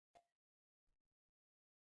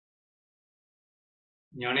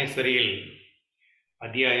ஞானேஸ்வரியில்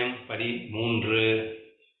அத்தியாயம் 13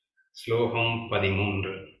 ஸ்லோகம்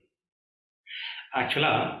 13.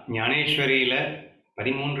 ஆக்சுவலாக ஞானேஸ்வரியில்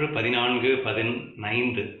 13, 14,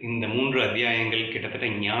 15 இந்த 3 அத்தியாயங்கள் கிட்டத்தட்ட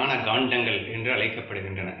ஞான காண்டங்கள் என்று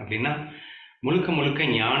அழைக்கப்படுகின்றன. அப்படின்னா முழுக்க முழுக்க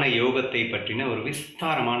ஞான யோகத்தை பற்றின ஒரு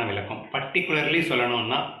விஸ்தாரமான விளக்கம். பர்டிகுலர்லி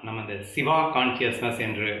சொல்லணும்னா நம்ம இந்த சிவா கான்சியஸ்னஸ்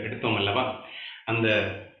என்று எடுத்தோம் அல்லவா, அந்த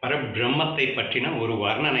பரபிரம்மத்தை பற்றின ஒரு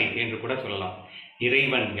வர்ணனை என்று கூட சொல்லலாம்.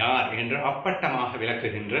 இறைவன் யார் என்று அப்பட்டமாக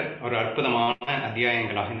விளக்குகின்ற ஒரு அற்புதமான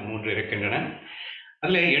அத்தியாயங்களாக இந்த 3 இருக்கின்றன.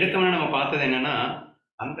 அதுல எடுத்தவன நம்ம பார்த்தது என்னன்னா,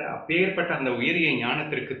 அந்த அப்பேற்பட்ட அந்த உயரிய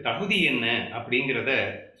ஞானத்திற்கு தகுதி என்ன அப்படிங்கிறத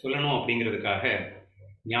சொல்லணும். அப்படிங்கிறதுக்காக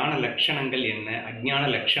ஞான லட்சணங்கள் என்ன, அஜ்ஞான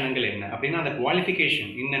லட்சணங்கள் என்ன அப்படின்னா அந்த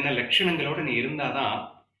குவாலிஃபிகேஷன் என்னென்ன லட்சணங்களோடு நீ இருந்தாதான்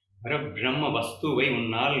பிரம்ம வஸ்துவை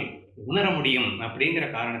உன்னால் உணர முடியும். அப்படிங்கிற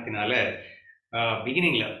காரணத்தினால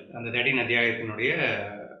பிகினிங்ல அந்த 13 அத்தியாயத்தினுடைய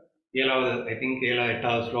 7வது, ஐ திங்க் 7,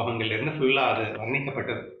 8வது ஸ்லோகங்கள்ல இருந்து ஃபுல்லா அது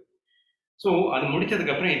வர்ணிக்கப்பட்டது. ஸோ அது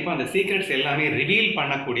முடிச்சதுக்கு அப்புறம் இப்போ அந்த சீக்ரெட்ஸ் எல்லாமே ரிவீல்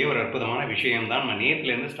பண்ணக்கூடிய ஒரு அற்புதமான விஷயம் தான் நம்ம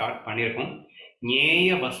நேத்துல இருந்து ஸ்டார்ட் பண்ணியிருக்கோம்.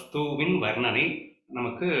 ஞேய வஸ்துவின் வர்ணனை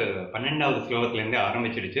நமக்கு 12வது ஸ்லோகத்திலேருந்து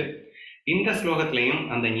ஆரம்பிச்சிடுச்சு. இந்த ஸ்லோகத்திலையும்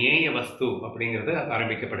அந்த ஞேய வஸ்து அப்படிங்கிறது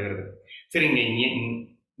ஆரம்பிக்கப்படுகிறது. சரி, இங்க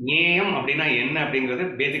ஞேயம் அப்படின்னா என்ன அப்படிங்கிறது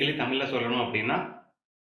பேசிக்கலி தமிழ்ல சொல்லணும் அப்படின்னா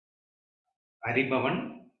அறிபவன்,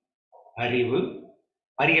 அறிவு,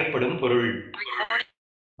 அறியப்படும் பொருள்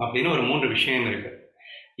அப்படின்னு ஒரு 3 விஷயம் இருக்கு.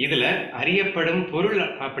 இதுல அறியப்படும் பொருள்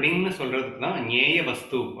அப்படின்னு சொல்றதுக்கு தான் ஞேய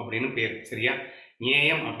வஸ்து அப்படின்னு பேர். சரியா?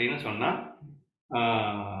 ஞேயம் அப்படின்னு சொன்னா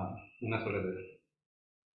என்ன சொல்றது,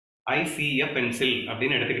 ஐ சி எ பென்சில்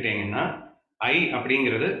அப்படின்னு எடுத்துக்கிட்டீங்கன்னா ஐ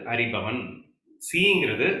அப்படிங்கிறது அறிபவன்,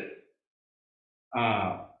 சிங்கிறது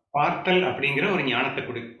பார்த்தல் அப்படிங்கிற ஒரு ஞானத்தை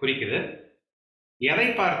குறிக்குது. எதை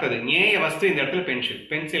பார்த்தது? ஞேய வஸ்து. இந்த இடத்துல பென்சில்,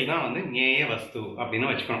 பென்சில் தான் வந்து ஞேய வஸ்து அப்படின்னு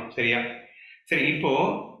வச்சுக்கணும். சரியா? சரி, இப்போ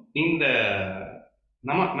இந்த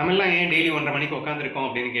நம்ம எல்லாம் ஏன் டெய்லி 1:30 மணிக்கு உட்காந்துருக்கோம்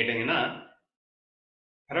அப்படின்னு கேட்டீங்கன்னா,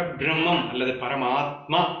 பரபிரம்மம் அல்லது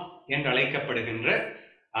பரமாத்மா என்று அழைக்கப்படுகின்ற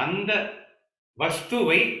அந்த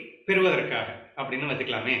வஸ்துவை பெறுவதற்காக அப்படின்னு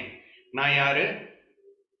வச்சுக்கலாமே. நான் யாரு?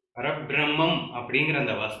 பரபிரம்மம் அப்படிங்கிற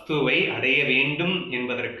அந்த வஸ்துவை அடைய வேண்டும்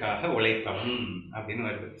என்பதற்காக உழைப்பவன் அப்படின்னு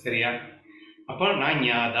வருது. சரியா? அப்போ நான்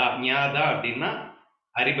ஞாதா. ஞாதா அப்படின்னா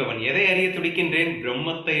அறிபவன். எதை அறிய துடிக்கின்றேன்?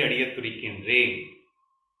 பிரம்மத்தை அறிய துடிக்கின்றேன்.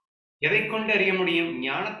 எதை கொண்டு அறிய முடியும்?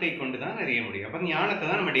 ஞானத்தை கொண்டு தான் அறிய முடியும். அப்ப ஞானத்தை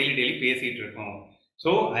தான் நம்ம டெய்லி பேசிட்டு இருக்கோம்.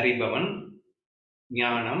 சோ அறிபவன்,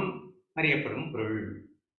 ஞானம், அறியப்படும் பொருள்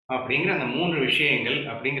அப்படிங்கிற அந்த 3 விஷயங்கள்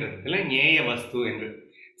அப்படிங்கிறதுல ஞேய வஸ்து என்று.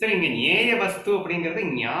 சரி, இங்க ஞேய வஸ்து அப்படிங்கிறது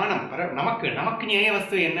ஞானம். நமக்கு ஞேய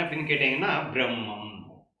வஸ்து என்ன அப்படின்னு கேட்டீங்கன்னா பிரம்மம்,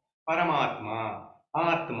 பரமாத்மா,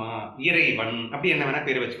 ஆத்மா, இறைவன், அப்படி என்ன வேணா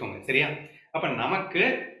பேர் வச்சுக்கோங்க. சரியா? அப்ப நமக்கு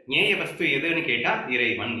ஞேய வஸ்து எதுன்னு கேட்டா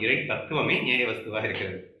இறைவன், இறை தத்துவமே ஞேய வஸ்துவாக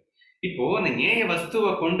இருக்கிறது. இப்போ அந்த ஞேய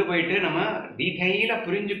வஸ்துவை கொண்டு போயிட்டு நம்ம டீடைலா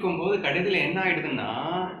புரிஞ்சுக்கும் போது கடைசியில என்ன ஆயிடுதுன்னா,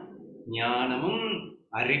 ஞானமும்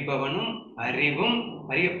அறிபவனும் அறிவும்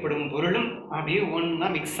அறியப்படும் பொருளும் அப்படியே ஒன்னா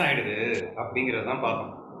மிக்ஸ் ஆயிடுது அப்படிங்கறதான்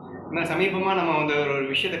பார்த்தோம். சமீபமா நம்ம வந்து ஒரு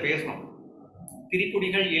விஷயத்த பேசணும்.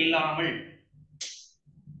 திரிபுடிகள் இல்லாமல்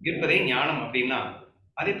இருப்பதே ஞானம் அப்படின்னா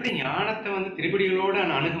அது எப்படி ஞானத்தை வந்து திரிபுடிகளோட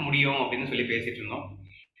அணுக முடியும் அப்படின்னு சொல்லி பேசிட்டு இருந்தோம்.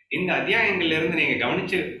 இந்த அத்தியாயங்கள்ல இருந்து நீங்க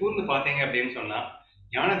கவனிச்சு கூர்ந்து பார்த்தீங்க அப்படின்னு சொன்னா,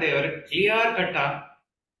 ஞானதேவர் கிளியர் கட்டா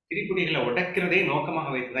திரிபுடிகளை உடைக்கிறதே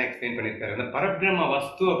நோக்கமாக வைத்துதான் எக்ஸ்பிளைன் பண்ணியிருக்காரு. அந்த பரபிரம்ம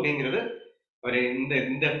வஸ்து அப்படிங்கிறது ஒரு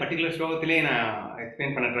இந்த பர்டிகுலர் ஸ்லோகத்திலே நான்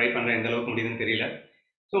எக்ஸ்பிளைன் பண்ண ட்ரை பண்றேன். எந்த அளவுக்கு முடியுதுன்னு தெரியல.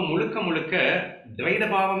 ஸோ முழுக்க முழுக்க துவைத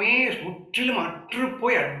பாவமே முற்றிலும் அற்று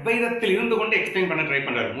போய் அத்வைதத்தில் இருந்து கொண்டு எக்ஸ்பிளைன் பண்ண ட்ரை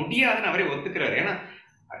பண்றாரு. முடியாதுன்னு அவரே ஒத்துக்கிறாரு. ஏன்னா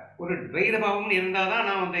ஒரு துவைத பாவம்னு இருந்தாதான்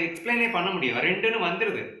நான் அந்த எக்ஸ்பிளைனே பண்ண முடியும். 2ன்னு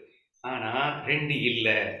வந்துருது. ஆனா 2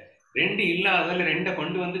 இல்லை. 2 இல்லாததுல 2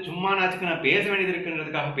 கொண்டு வந்து சும்மா நாச்சுக்கு நான் பேச வேண்டியது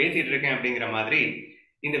இருக்குன்றதுக்காக பேசிட்டு இருக்கேன் அப்படிங்கிற மாதிரி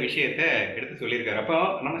இந்த விஷயத்த எடுத்து சொல்லியிருக்காரு. அப்போ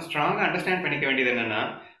நம்ம ஸ்ட்ராங்கா அண்டர்ஸ்டாண்ட் பண்ணிக்க வேண்டியது என்னன்னா,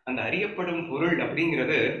 அந்த அறியப்படும் பொருள்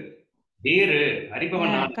அப்படிங்கிறது வேறு,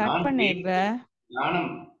 அறிபவன்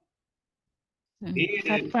ஞானம்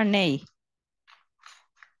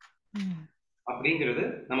அப்படிங்கிறது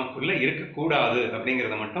நமக்குள்ள இருக்கக்கூடாது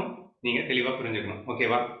அப்படிங்கிறத மட்டும் நீங்க தெளிவா புரிஞ்சுக்கணும்.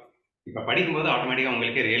 ஓகேவா? இப்ப படிக்கும்போது ஆட்டோமேட்டிக்கா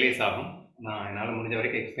உங்களுக்கே ரியலைஸ் ஆகும். நான் என்னால முடிஞ்ச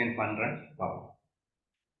வரைக்கும் எக்ஸ்பிளைன் பண்றேன்.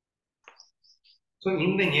 ஸோ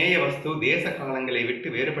இந்த ஞேய வஸ்து தேச காலங்களை விட்டு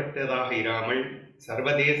வேறுபட்டதாக இராமல்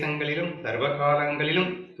சர்வதேசங்களிலும் சர்வ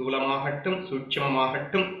காலங்களிலும் ஸ்தூலமாகட்டும்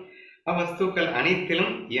சூட்சமமாகட்டும் அவ்வஸ்துக்கள்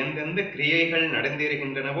அனைத்திலும் எந்தெந்த கிரியைகள்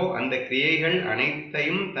நடந்திருக்கின்றனவோ அந்த கிரியைகள்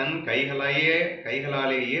அனைத்தையும் தன்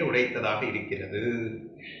கைகளாலேயே உடைத்ததாக இருக்கிறது.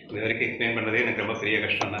 இது வரைக்கும் எக்ஸ்பிளைன் பண்றதே எனக்கு ரொம்ப பெரிய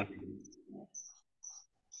கஷ்டம் தான்.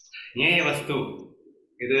 ஞேய வஸ்து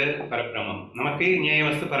இது பரபிரம்மம். நமக்கு ஞேய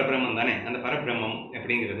வஸ்து பரபிரம்மம் தானே. அந்த பரபிரம்மம்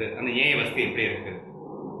அப்படிங்கிறது அந்த ஞேய வஸ்து எப்படி இருக்கு?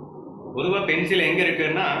 பொதுவா பென்சில் எங்க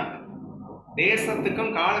இருக்குன்னா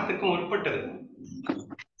தேசத்துக்கும் காலத்துக்கும் உட்பட்டது.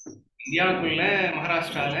 இந்தியாவுக்குள்ள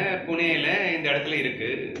மகாராஷ்டிரால புனேல இந்த இடத்துல இருக்கு.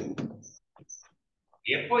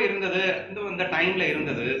 எப்போ இருந்தது, இந்த டைம்ல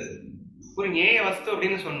இருந்தது. ஒரு ஞேய வஸ்து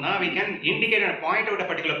அப்படின்னு சொன்னா we can indicate and point out a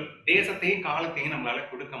particular தேசத்தையும் காலத்தையும் நம்மளால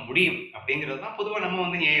கொடுக்க முடியும் அப்படிங்கிறது தான் பொதுவா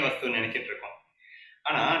நம்ம ஞேய வஸ்து நினைச்சிட்டு இருக்கோம்.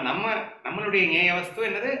 ஆனா நம்மளுடைய ஞேய வஸ்து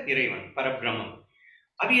என்னது? இறைவன், பரபிரம்மம்.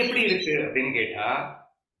 அது எப்படி இருக்கு அப்படின்னு கேட்டா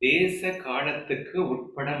தேச காலத்துக்கு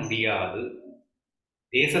உட்பட முடியாது.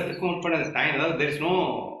 தேசத்துக்கும் உட்பட டைம், அதாவது there is no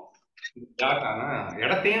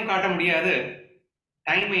இடத்தையும் காட்ட முடியாது,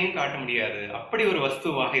 டைமையும் காட்ட முடியாது. அப்படி ஒரு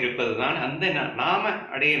வஸ்துவாக இருப்பதுதான் அந்த நாம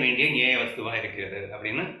அடைய வேண்டிய ஞேய வஸ்துவாக இருக்கிறது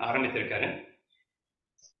அப்படின்னு ஆரம்பித்திருக்காரு.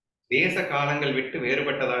 தேச காலங்கள் விட்டு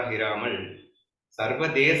வேறுபட்டதாக இராமல் சர்வ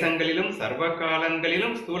தேசங்களிலும் சர்வ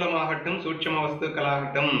காலங்களிலும் ஸ்தூலமாகட்டும் சூட்சம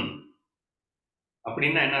வஸ்துக்களாகட்டும்.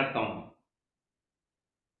 அப்படின்னா என்ன அர்த்தம்?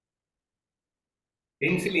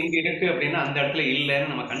 பென்சில் இங்க இருக்கு அப்படின்னா அந்த இடத்துல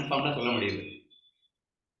இல்லைன்னு நம்ம கன்ஃபார்ம்னா சொல்ல முடியுது.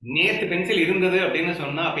 நேத்து பென்சில் இருந்தது அப்படின்னு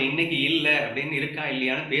சொன்னா அப்ப இன்னைக்கு இல்ல அப்படின்னு இருக்கா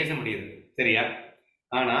இல்லையான்னு பேச முடியுது, சரியா?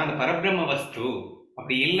 ஆனா அந்த பரபிரம்ம வஸ்து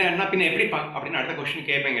அப்படி இல்லைன்னா பின்ன எப்படிப்பா அப்படின்னு அடுத்த கொஸ்டின்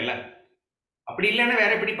கேட்பீங்கல்ல. அப்படி இல்லைன்னா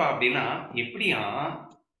வேற எப்படிப்பா அப்படின்னா, எப்படியா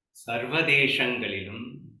சர்வதேசங்களிலும்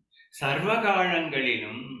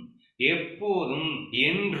சர்வகாலங்களிலும் எப்போதும்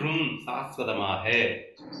என்றும் சாஸ்வதமாக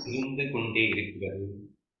இருந்து கொண்டே இருக்கிறது.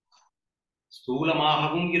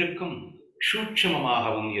 ஸ்தூலமாகவும் இருக்கும்,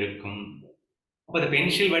 சூட்சமமாகவும் இருக்கும். அப்ப அது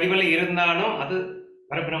பென்சில் வடிவில் இருந்தாலும் அது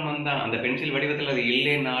பரபிரம்மன் தான். அந்த பென்சில் வடிவத்தில் அது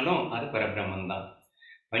இல்லைன்னாலும் அது பரபிரம்மன் தான்.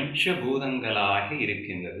 பஞ்சபூதங்களாக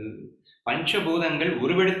இருக்கின்றது. பஞ்சபூதங்கள்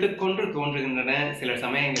உருவெடுத்துக் கொண்டு தோன்றுகின்றன, சில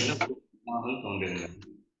சமயங்கள்ல தோன்றுகின்றன.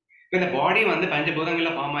 இந்த பாடி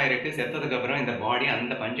பஞ்சபூதங்கள்ல ஃபார்ம் ஆயிருக்கு. செத்ததுக்கு அப்புறம் இந்த பாடி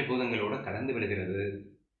அந்த பஞ்சபூதங்களோட கலந்து விடுகிறது.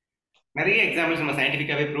 நிறைய எக்ஸாம்பிள்ஸ் நம்ம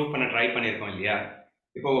சயின்டிபிக்காவே ப்ரூவ் பண்ண ட்ரை பண்ணியிருக்கோம் இல்லையா?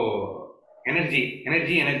 இப்போ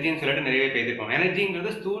எனர்ஜின்னு சொல்லிட்டு நிறைய பேசியிருக்கோம்.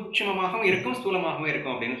 எனர்ஜிங்கிறது சூட்சமமாகவும் இருக்கும், ஸ்தூலமாகவும்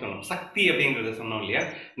இருக்கும் அப்படின்னு சொன்னோம். சக்தி அப்படிங்கிறது சொன்னோம் இல்லையா?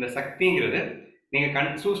 இந்த சக்திங்கிறது நீங்க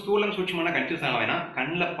ஸ்தூலம் சூட்சமான கன்ஃபியூஸ் ஆக வேணாம்.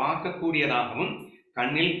 கண்ணில் பார்க்கக்கூடியதாகவும்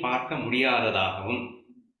கண்ணில் பார்க்க முடியாததாகவும்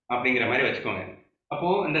அப்படிங்கிற மாதிரி வச்சுக்கோங்க. அப்போ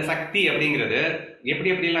இந்த சக்தி அப்படிங்கிறது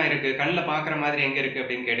எப்படி எப்படிலாம் இருக்கு, கண்ணில் பார்க்குற மாதிரி எங்க இருக்கு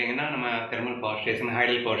அப்படின்னு கேட்டீங்கன்னா நம்ம thermal power station,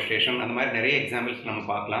 hydel power station, அந்த மாதிரி நிறைய எக்ஸாம்பிள்ஸ் நம்ம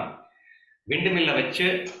பார்க்கலாம். விண்டுமில்ல வச்சு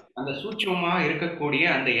அந்த சூட்சமா இருக்கக்கூடிய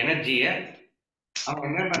அந்த எனர்ஜியை அவங்க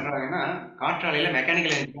என்ன பண்றாங்கன்னா காற்றாலையில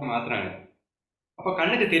மெக்கானிக்கல் எனர்ஜியா மாத்துறாங்க. அப்போ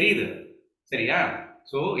கண்ணுக்கு தெரியுது, சரியா?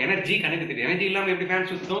 ஸோ எனர்ஜி கண்ணுக்கு தெரியும். எனர்ஜி இல்லாமல் எப்படி ஃபேன்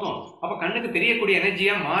சுத்தும்? அப்போ கண்ணுக்கு தெரியக்கூடிய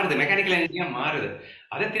எனர்ஜியா மாறுது, மெக்கானிக்கல் எனர்ஜியா மாறுது.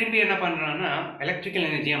 அதை திரும்பி என்ன பண்றான்னா எலக்ட்ரிக்கல்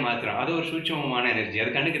எனர்ஜியா மாத்துறான். அது ஒரு சூட்சமமான எனர்ஜி,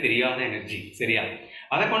 அது கண்ணுக்கு தெரியாத எனர்ஜி, சரியா?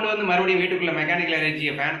 அதை கொண்டு மறுபடியும் வீட்டுக்குள்ள மெக்கானிக்கல்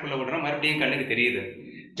எனர்ஜியை ஃபேனுக்குள்ள விடுறோம், மறுபடியும் கண்ணுக்கு தெரியுது.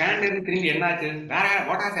 ஃபேன்ல இருந்து திரும்பி என்னாச்சு, வேற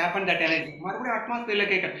what has happen that energy மறுபடியும் அட்மாஸ்பியர்ல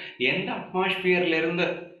கேட்க. எந்த அட்மாஸ்பியர்ல இருந்து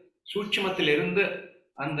சூட்சமத்திலிருந்து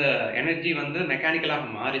அந்த எனர்ஜி மெக்கானிக்கலாக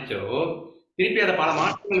மாறிச்சோ, திருப்பி அதை பல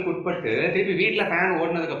மாற்றங்களுக்கு உட்பட்டு திருப்பி வீட்டுல ஃபேன்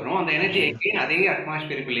ஓடினதுக்கு அப்புறம் அந்த எனர்ஜி எகைன் அதே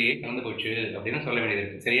அட்மாஸ்பியருக்குள்ளேயே கலந்து போச்சு அப்படின்னு சொல்ல வேண்டியது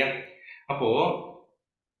இருக்கு, சரியா? அப்போ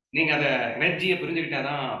நீங்க அந்த எனர்ஜியை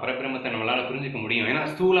புரிஞ்சுக்கிட்டாதான் பரபிரம்மத்தை நம்மளால புரிஞ்சுக்க முடியும். ஏன்னா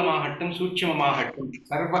ஸ்தூலமாகட்டும் சூட்சமமாகட்டும்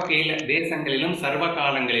சர்வ தேசங்களிலும் சர்வ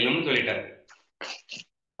காலங்களிலும் சொல்லிட்டாரு.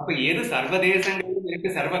 அப்ப எது சர்வதேசங்களிலும்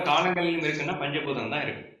இருக்கு சர்வ காலங்களிலும் இருக்குன்னா பஞ்சபூதம் தான்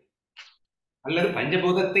இருக்கு. அல்லது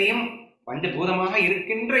பஞ்சபூதத்தையும் பஞ்சபூதமாக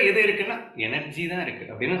இருக்கின்ற எது இருக்குன்னா எனர்ஜி தான் இருக்கு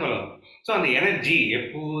அப்படின்னு சொல்லலாம். ஸோ அந்த எனர்ஜி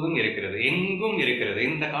எப்போதும் இருக்கிறது, எங்கும் இருக்கிறது.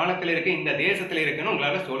 இந்த காலத்துல இருக்கு, இந்த தேசத்துல இருக்குன்னு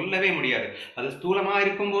உங்களால சொல்லவே முடியாது. அது ஸ்தூலமா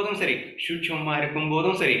இருக்கும் போதும் சரி, சூட்சமா இருக்கும்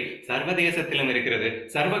போதும் சரி, சர்வதேசத்திலும் இருக்கிறது,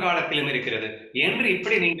 சர்வ காலத்திலும் இருக்கிறது என்று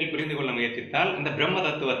இப்படி நீங்கள் புரிந்து கொள்ள முயற்சித்தால் இந்த பிரம்ம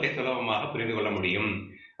தத்துவத்தை சுலபமாக புரிந்து கொள்ள முடியும்.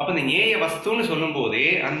 அப்ப இந்த ஞேய வஸ்துன்னு சொல்லும் போதே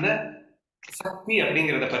அந்த சக்தி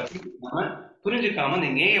அப்படிங்கிறத பற்றி நம்ம புரிஞ்சுக்காம அந்த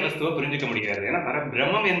ஞேய வஸ்துவை புரிஞ்சுக்க முடியாது. ஏன்னா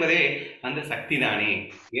பரபிரம்மம் என்பதே அந்த சக்தி தானே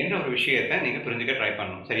என்ற ஒரு விஷயத்தை நீங்க புரிஞ்சுக்க ட்ரை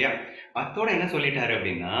பண்ணணும், சரியா? அத்தோட என்ன சொல்லிட்டாரு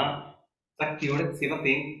அப்படின்னா சக்தியோட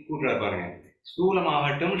சிவத்தையும் கூட்டுற பாருங்க.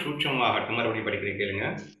 ஸ்தூலமாகட்டும் சூட்சமாகட்டும், மறுபடியும் படிக்கிறேன் கேளுங்க.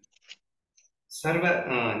 சர்வ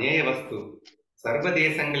ஞேய வஸ்து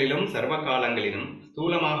சர்வதேசங்களிலும் சர்வ காலங்களிலும்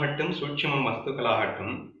ஸ்தூலமாகட்டும் சூட்சமம்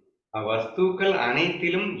வஸ்துக்களாகட்டும் வஸ்துக்கள்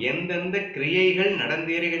அனைத்திலும் எந்தெந்த கிரியைகள்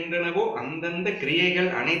நடந்தேறுகின்றனவோ அந்தந்த கிரியைகள்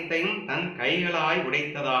அனைத்தையும் தன் கைகளாய்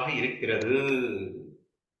உடைத்ததாக இருக்கிறது.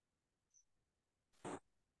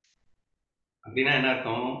 அப்படின்னா என்ன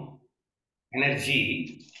அர்த்தம்? எனர்ஜி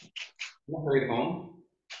என்ன சொல்லியிருக்கோம்?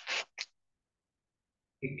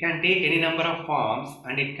 It can take any number of forms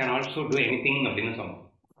and it can also do anything அப்படின்னு சொன்னோம்.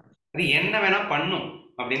 அது என்ன வேணா பண்ணும்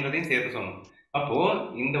அப்படின்றதையும் சேர்த்து சொன்னோம். அப்போ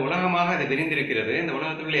இந்த உலகமாக அது விரிந்திருக்கிறது. இந்த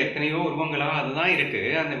உலகத்துல எத்தனையோ உருவங்களாக அதுதான் இருக்கு.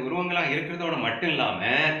 அந்த உருவங்களாக இருக்கிறதோட மட்டும் இல்லாம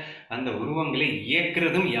அந்த உருவங்களை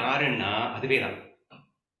இயக்குறதும் யாருன்னா அதுவே தான்.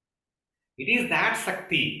 இட் இஸ் தட்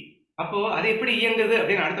சக்தி. அப்போ அது எப்படி இயங்குது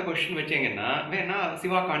அப்படின்னு அடுத்த கொஸ்டின் வச்சீங்கன்னா வேணா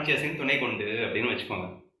சிவா கான்சியஸின் துணை கொண்டு அப்படின்னு வச்சுக்கோங்க.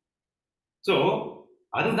 சோ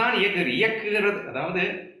அதுதான் இயக்குகிறது. அதாவது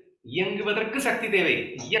இயங்குவதற்கு சக்தி தேவை,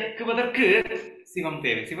 இயக்குவதற்கு சிவம்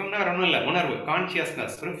தேவை. சிவம்னா ஒன்றும் இல்லை, உணர்வு,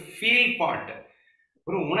 கான்சியஸ்னஸ், ஒரு ஃபீல் பார்ட்,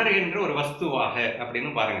 ஒரு உணர்கின்ற ஒரு வஸ்துவாக அப்படின்னு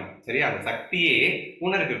பாருங்க. சரியா? அந்த சக்தியே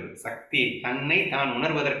உணர்கிறது. சக்தி தன்னை தான்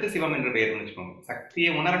உணர்வதற்கு சிவம் என்று பெயர் வச்சுக்கோங்க.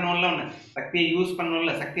 சக்தியை உணரணும்ல, ஒண்ணு சக்தியை யூஸ்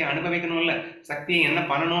பண்ணணும்ல, சக்தியை அனுபவிக்கணும்ல, சக்தியை என்ன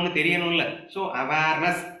பண்ணணும்னு தெரியணும்ல. ஸோ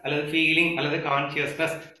அவேர்னஸ் அல்லது ஃபீலிங் அல்லது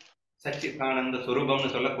கான்சியஸ்னஸ், சச்சிதானந்த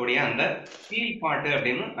சொரூபம்னு சொல்லக்கூடிய அந்த ஃபீல் பாட்டு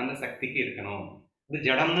அப்படின்னு அந்த சக்திக்கு இருக்கணும். இது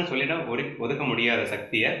ஜடம்னு சொல்லிட ஒதுக்க முடியாத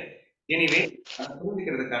சக்தியை. எனிவே அதை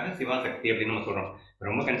புரிஞ்சுக்கிறதுக்காக சிவா சக்தி அப்படின்னு நம்ம சொல்றோம்.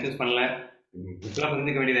 ரொம்ப கன்ஃபியூஸ் பண்ணல. இப்பெல்லாம்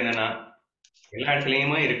புரிஞ்சுக்க வேண்டியது என்னன்னா, எல்லா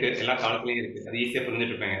இடத்துலயுமே இருக்கு, எல்லா காலத்திலயும் இருக்கு. அது ஈஸியா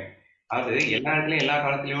புரிஞ்சுட்டு இருப்பாங்க. அது எல்லா இடத்துலயும் எல்லா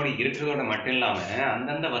காலத்திலயோட இருக்கிறதோட மட்டும் இல்லாம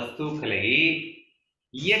அந்தந்த வஸ்துக்களை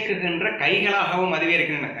இயக்குகின்ற கைகளாகவும் அதுவே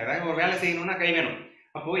இருக்கின்றன. அதாவது ஒரு வேலை செய்யணும்னா கை வேணும்.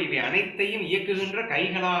 அப்போ இவை அனைத்தையும் இயக்குகின்ற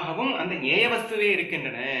கைகளாகவும் அந்த ஞேய வஸ்துவே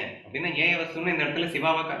இருக்கின்றன. அப்படின்னா ஞேய வஸ்துன்னு இந்த இடத்துல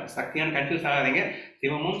சிவாவை சக்தியான்னு கன்ஃபியூஸ் ஆகாதீங்க.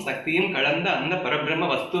 சிவமும் சக்தியும் கலந்த அந்த பரபிரம்ம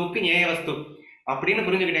வஸ்துவுக்கு ஞேய வஸ்து அப்படின்னு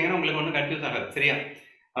புரிஞ்சுக்கிட்டீங்கன்னா உங்களுக்கு ஒன்றும் கன்ஃபியூஸ் ஆகாது. சரியா?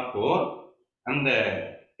 அப்போ அந்த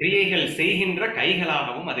கிரியைகள் செய்கின்ற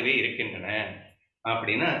கைகளாகவும் அதுவே இருக்கின்றன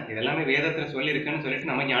அப்படின்னா இதெல்லாமே வேதத்துல சொல்லி இருக்குன்னு சொல்லிட்டு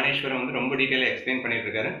நம்ம ஞானேஸ்வரன் வந்து ரொம்ப டீட்டெயிலா எக்ஸ்பிளைன் பண்ணிட்டு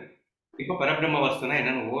இருக்காரு. இப்போ பரபிரம்ம வஸ்துனா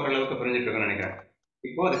என்னன்னு ஓரளவுக்கு புரிஞ்சுட்டு இருக்கோம்னு நினைக்கிறேன்.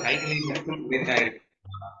 இப்போ அது கைகளையும் மட்டும் உடைத்தா இருக்கு,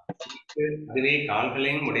 அதுவே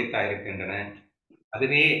கால்களையும் உடைத்தா இருக்கின்றன,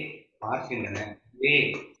 அதுவே பார்க்கின்றன, அதுவே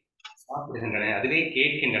சாப்பிடுகின்றன, அதுவே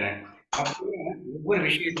கேட்கின்றன. அப்படின்னு ஒவ்வொரு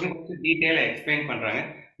விஷயத்தையும் கொஞ்சம் டீட்டெயிலா எக்ஸ்பிளைன் பண்றாங்க.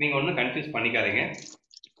 நீங்க ஒன்றும் கன்ஃபியூஸ் பண்ணிக்காதீங்க.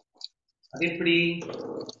 அது எப்படி?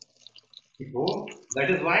 இப்போ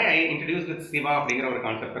that is why I introduce with Siva அப்படிங்கிற ஒரு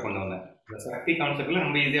கான்செப்டை கொண்டு வந்தேன். இந்த சக்தி கான்செப்ட்ல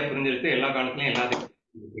ரொம்ப ஈஸியா புரிஞ்சிருக்கு. எல்லா காலத்துலயும் எல்லாத்தையும்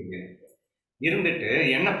இருந்துட்டு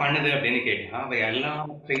என்ன பண்ணுது அப்படின்னு கேட்டா, அவை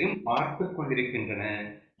எல்லாவற்றையும் பார்த்து கொண்டிருக்கின்றன.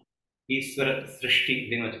 ஈஸ்வர சிருஷ்டி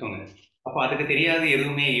அப்படின்னு வச்சுக்கோங்க. அப்ப அதுக்கு தெரியாது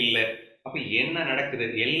எதுவுமே இல்லை. அப்ப என்ன நடக்குது?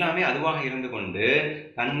 எல்லாமே அதுவாக இருந்து கொண்டு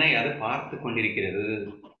தன்னை அது பார்த்து கொண்டிருக்கிறது.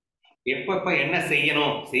 எப்பப்ப என்ன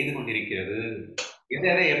செய்யணும் செய்து கொண்டிருக்கிறது, எதை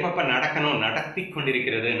எதை எப்பப்ப நடக்கணும் நடத்தி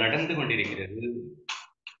கொண்டிருக்கிறது, நடந்து கொண்டிருக்கிறது.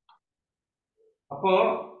 அப்போ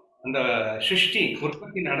அந்த சிருஷ்டி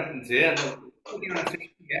உற்பத்தி நடந்துச்சு, அந்த உற்பத்தியோட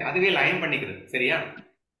சிருஷ்டியை அதுவே லயம் பண்ணிக்குது. சரியா?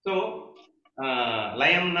 ஸோ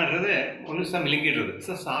லயம்ன்றது முழுசா மிளிங்கிடுறது.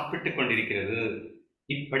 ஸோ சாப்பிட்டு கொண்டிருக்கிறது.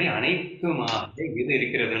 இப்படி அனைத்துமாக எது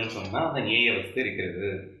இருக்கிறதுன்னு சொன்னா அந்த ஞேய வஸ்து இருக்கிறது.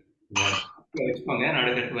 வச்சுக்கோங்க, நான்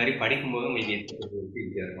அடுத்தடுத்து வரி படிக்கும்போது உங்களுக்கு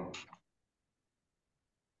ஈஸியா இருக்கும்.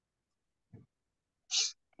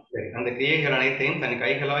 அந்த கிரியைகள் அனைத்தையும் தன்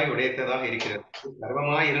கைகளாய் உடைத்ததாக இருக்கிறது.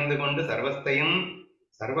 சர்வமாய் இருந்து கொண்டு சர்வத்தையும்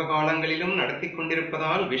சர்வ காலங்களிலும் நடத்தி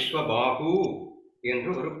கொண்டிருப்பதால் விஸ்வபாகு என்று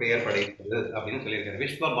ஒரு பெயர் படைத்தது அப்படின்னு சொல்லியிருக்காரு.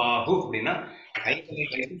 விஸ்வபாகு அப்படின்னா கைகளை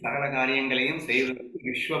வைத்து சகல காரியங்களையும் செய்வதற்கு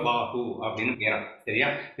விஸ்வபாகு அப்படின்னு பெயரா. சரியா?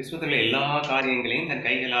 விஸ்வத்துல எல்லா காரியங்களையும் தன்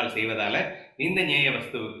கைகளால் செய்வதால இந்த ஞேய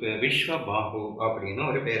வஸ்துவுக்கு விஸ்வபாகு அப்படின்னு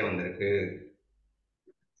ஒரு பெயர் வந்திருக்கு.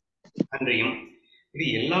 அன்றையும் இது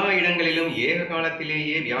எல்லா இடங்களிலும் ஏக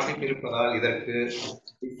காலத்திலேயே வியாபித்திருப்பதால் இதற்கு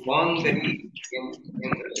விஸ்வாங்கரி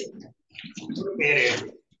என்று ஒரு பெயர்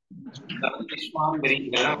ஏற்படும். விஸ்வாங்கரி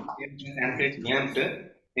இதெல்லாம்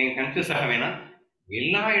நீங்க கன்ஃபியூஸ் ஆக வேணாம்.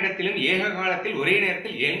 எல்லா இடத்திலும் ஏக காலத்தில் ஒரே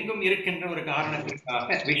நேரத்தில் எங்கும் இருக்கின்ற ஒரு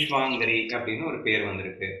காரணத்திற்காக விஸ்வாங்கரி அப்படின்னு ஒரு பெயர்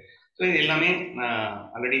வந்திருக்கு. ஸோ இது எல்லாமே நான்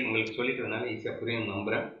ஆல்ரெடி உங்களுக்கு சொல்லிட்டதுனால ஈஸியா புரியும்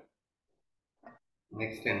நம்புறேன்.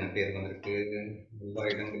 நெக்ஸ்ட் என்ன பேர் வந்திருக்கு? எல்லா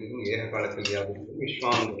இடங்களிலும் ஏக காலத்தில் வியாபித்து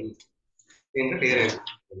விஸ்வாங்கரி என்று பெயர்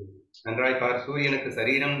நன்றாய் பார். சூரியனுக்கு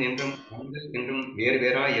சரீரம் என்றும் என்றும் வேறு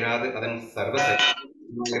வேறாய் இராது அதன் சர்வ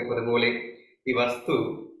இருப்பது போலே இவ்வஸ்து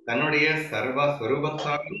தன்னுடைய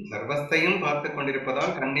சர்வஸ்வரூபத்தாலும் சர்வஸ்தையும் பார்த்து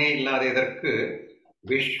கொண்டிருப்பதால் கண்ணே இல்லாத இதற்கு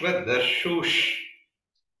விஸ்வதர்ஷூஷ்,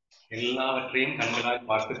 எல்லாவற்றையும் கண்களால்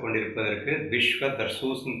பார்த்து கொண்டிருப்பதற்கு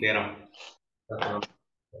விஸ்வதர்ஷூஸ் பேராம்.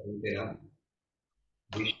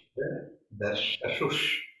 விஸ்வதர்ஷுஷ்,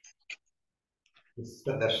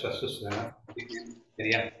 விஸ்வதர்ஷுஷ்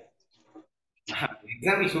சரியா?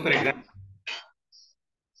 Example, super example.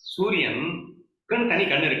 சூரியன் தனி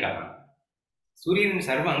கண்ணு இருக்கா? சூரியன்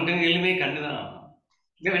சர்வ அங்கங்களிலுமே கண்ணுதான்.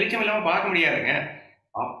 இங்க வெளிச்சம் இல்லாம பார்க்க முடியாதுங்க.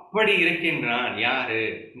 அப்படி இருக்கின்றான் யாரு?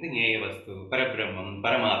 இந்த ஞேய வஸ்து, பரபிரம்மம்,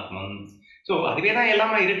 பரமாத்மம். சோ அதுவே தான்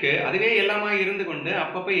எல்லாமா இருக்கு. அதுவே எல்லாமா இருந்து கொண்டு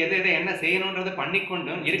அப்பப்ப எதை எதை என்ன செய்யணும்ன்றதை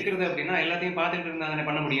பண்ணிக்கொண்டும் இருக்கிறது. அப்படின்னா எல்லாத்தையும் பார்த்துட்டு இருந்தா தானே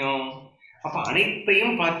பண்ண முடியும். அப்ப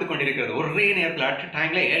அனைத்தையும் பார்த்து கொண்டிருக்கிறது, ஒரே நேரத்தில் அட்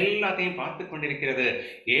டைம்ல எல்லாத்தையும் பார்த்து கொண்டிருக்கிறது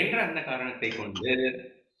என்ற அந்த காரணத்தை கொண்டு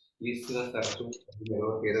ஈஸ்வர சரசு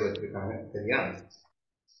ஏதோ வச்சிருக்காங்க. சரியா?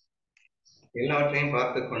 எல்லாவற்றையும்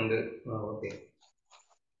பார்த்து கொண்டு ஓகே.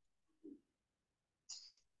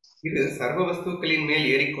 இது சர்வ வஸ்துக்களின் மேல்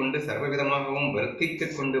ஏறிக்கொண்டு சர்வவிதமாகவும்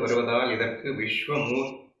வர்த்தித்துக் கொண்டு வருவதால் இதற்கு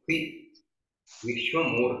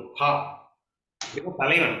விஸ்வமூர்த்தா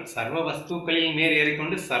தலைவன், சர்வ வஸ்துக்களின் மேல்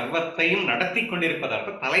ஏறிக்கொண்டு சர்வத்தையும் நடத்தி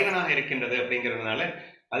கொண்டிருப்பதாக தலைவனாக இருக்கின்றது அப்படிங்கிறதுனால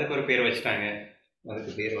அதுக்கு ஒரு பேர் வச்சுட்டாங்க.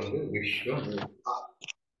 அதுக்கு பேர் விஸ்வமூர்த்தா.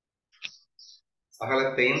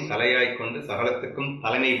 சகலத்தையும் தலையாய் கொண்டு சகலத்துக்கும்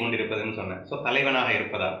தலைமை கொண்டிருப்பதுன்னு சொன்னேன். சோ தலைவனாக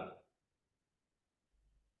இருப்பதா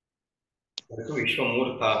அதுக்கு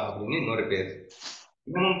விஸ்வமூர்த்தா அப்படின்னு இன்னொரு பேர்.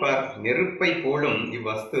 இன்னமும் பார், நெருப்பை போலும்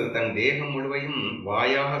இவ்வஸ்து தன் தேகம் முழுவையும்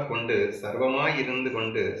வாயாக கொண்டு சர்வமாய் இருந்து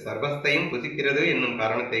கொண்டு சர்வத்தையும் புசிக்கிறது என்னும்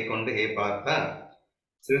காரணத்தை கொண்டு ஹே பார்த்தா,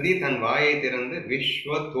 ஸ்ருதி தன் வாயை திறந்து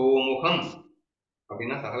விஸ்வதோமுகம்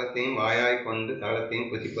அப்படின்னா சகலத்தையும் வாயாய் கொண்டு சகலத்தையும்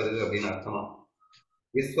புசிப்பது அப்படின்னு அர்த்தமா.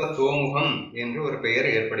 விஸ்வதோமுகம் என்று ஒரு பெயர்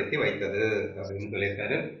ஏற்படுத்தி வைத்தது அப்படின்னு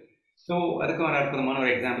சொல்லியிருக்காரு. ஸோ அதுக்கு ஒரு அற்புதமான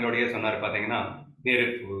ஒரு எக்ஸாம்பிளோடய சொன்னார். பார்த்தீங்கன்னா,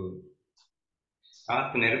 நெருப்பு,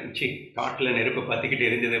 காட்டுல நெருப்பு பத்திக்கிட்டு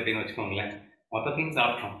எரிஞ்சது அப்படின்னு வச்சுக்கோங்களேன். மொத்தத்தையும்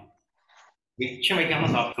சாப்பிட்டோம், மிச்சம் வைக்காம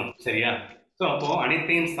சாப்பிட்டோம், சரியா? ஸோ அப்போ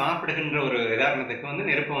அனைத்தையும் சாப்பிடுகின்ற ஒரு உதாரணத்துக்கு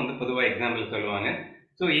நெருப்பை பொதுவாக எக்ஸாம்பிள் சொல்லுவாங்க.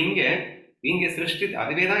 ஸோ இங்க சிருஷ்டி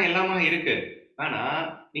அதுவே தான் எல்லாமா இருக்கு. ஆனா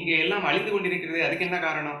இங்க எல்லாம் அழிந்து கொண்டிருக்கிறது. அதுக்கு என்ன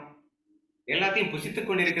காரணம்? எல்லாத்தையும் புசித்துக்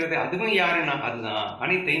கொண்டிருக்கிறது. அதுவும் யாருன்னா அதுதான்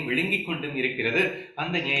அனைத்தையும் விழுங்கிக் கொண்டும் இருக்கிறது,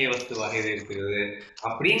 அந்த ஞேய வஸ்துவாக இது இருக்கிறது.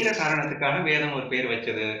 அப்படிங்கிற காரணத்துக்காக வேதம் ஒரு பேர்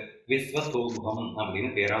வச்சது, விஸ்வதோமுகம் அப்படின்னு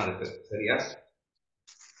பேரா இருக்கு, சரியா?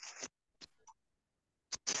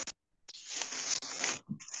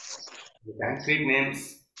 சான்ஸ்கிரிட் நேம்ஸ்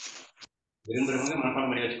விரும்புறவங்க மனப்பாடம்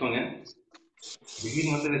பண்ணி வச்சுக்கோங்க.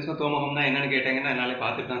 திடீர்னு விஸ்வதோமுகம்னா என்னன்னு கேட்டாங்கன்னா என்னால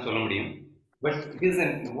பார்த்துட்டு தான் சொல்ல முடியும். But it is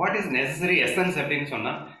what is necessary essence அப்படின்னு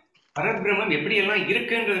சொன்னா, பரபிரம்மம் எப்படி எல்லாம்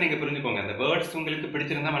இருக்குன்றதை நீங்க புரிஞ்சுக்கோங்க. அந்த வேர்ட்ஸ் உங்களுக்கு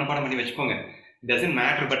பிடிச்சிருந்தா மனப்பாடம் பண்ணி வச்சுக்கோங்க. It doesn't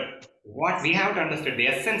matter, but what we have to understand, the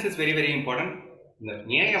essence is very very important. இந்த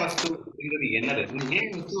ஞேய வஸ்து அப்படிங்கிறது என்னது? இந்த ஞேய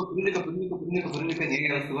வஸ்துவை புரிஞ்சுக்க ஞேய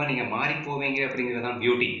வஸ்துவா நீங்க மாறி போவீங்க அப்படிங்கிறது தான்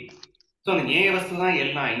பியூட்டி. ஸோ அந்த ஞேய வஸ்து தான்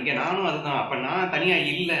எல்லாம், இங்க நானும் அதுதான், அப்ப நான் தனியா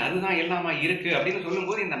இல்லை, அதுதான் எல்லாமா இருக்கு அப்படின்னு சொல்லும்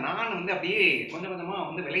போது இந்த நான் அப்படியே கொஞ்சம் கொஞ்சமா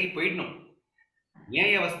விலகி போயிடணும்.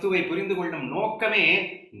 ஞேய வஸ்துவை புரிந்து கொள்ளும் நோக்கமே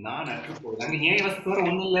நான் அற்று போகுது. அங்க ஞேய வஸ்துவர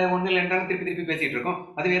ஒண்ணு இல்லை என்றாலும் திருப்பி பேசிட்டு இருக்கோம்.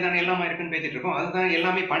 அதுவே தானே எல்லாமா இருக்குன்னு பேசிட்டு இருக்கோம். அதுதான்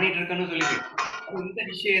எல்லாமே பண்ணிட்டு இருக்குன்னு சொல்லிட்டு இந்த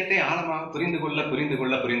விஷயத்தை ஆழமாக புரிந்து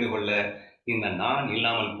கொள்ள இந்த நான்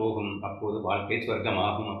இல்லாமல் போகும். அப்போது வாழ்க்கை சொர்க்கம்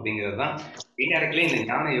ஆகும் அப்படிங்கிறது தான் இன்டைரக்ட்லி இந்த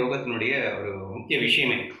ஞான யோகத்தினுடைய ஒரு முக்கிய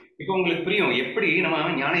விஷயமே. இப்போ உங்களுக்கு புரியும் எப்படி நம்ம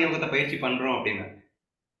ஞான யோகத்தை பயிற்சி பண்றோம் அப்படின்னு.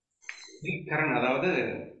 அதாவது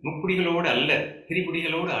முக்குடிகளோடு அல்ல,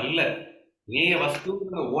 திரிபுடிகளோடு அல்ல, ஞேய வஸ்து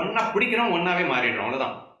ஒன்னா பிடிக்கிறோம், ஒன்னாவே மாறிடுறோம்,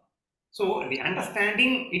 அவ்வளவுதான். So the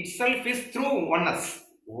understanding it self is through oneness.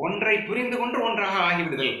 ஒன்றை புரிந்து கொண்டு ஒன்றாக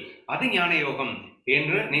ஆகிவிடுதல், அது ஞான யோகம்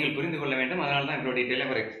என்று நீங்கள் புரிந்து கொள்ள வேண்டும். அதனால தான் இவ்வளோ டீட்டெயிலாக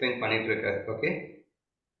அவர் எக்ஸ்பிளைன் பண்ணிட்டு இருக்காரு. ஓகே,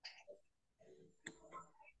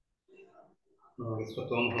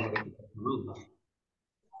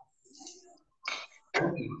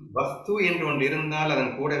 வஸ்து என்று ஒன்று இருந்தால்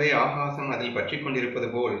அதன் கூடவே ஆகாசம் அதில் பற்றி கொண்டிருப்பது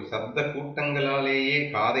போல் சப்த கூட்டங்களாலேயே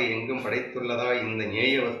காதை எங்கும் படைத்துள்ளதா இந்த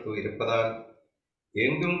ஞேய வஸ்து இருப்பதால்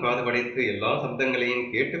எங்கும் காது படைத்து எல்லா சப்தங்களையும்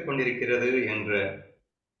கேட்டுக்கொண்டிருக்கிறது என்ற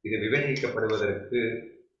இது விவகரிக்கப்படுவதற்கு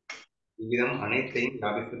இவ்விதம் அனைத்தையும்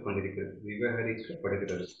வியாபித்துக் கொண்டிருக்கிறது,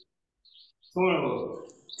 விவகரிக்கப்படுகிறது. ஸோ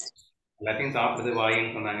எல்லாத்தையும் சாப்பிடுது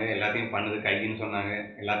வாயின்னு சொன்னாங்க, எல்லாத்தையும் பண்ணுது கையின்னு சொன்னாங்க,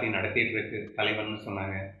 எல்லாத்தையும் நடத்திட்டு இருக்கு தலைவன்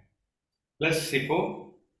சொன்னாங்க. பிளஸ் இப்போ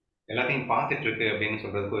எல்லாத்தையும் பார்த்துட்டு இருக்கு அப்படின்னு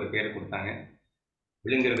சொல்றதுக்கு ஒரு பேரை கொடுத்தாங்க,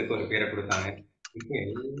 விழுங்குறதுக்கு ஒரு பேரை கொடுத்தாங்க. இப்போ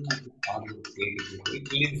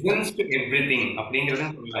எவ்ரிதிங்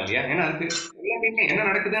அப்படிங்கறதும் சொல்லலாம் இல்லையா? ஏன்னா அதுக்கு எல்லாத்தையுமே என்ன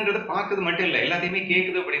நடக்குதுன்றது பார்க்குறது மட்டும் இல்லை, எல்லாத்தையுமே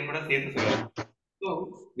கேட்குது அப்படின்னு கூட சேர்த்து சொல்லலாம். So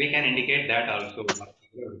we can indicate that also.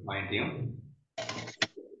 ஒரு பாயிண்டையும்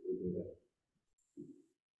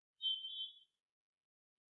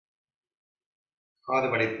காது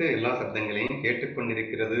படைத்து எல்லா சப்தங்களையும்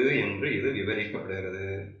கேட்டுக்கொண்டிருக்கிறது என்று இது விவரிக்கப்படுகிறது.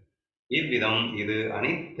 இவ்விதம் இது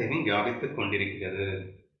அனைத்தையும் வியாபித்துக் கொண்டிருக்கிறது.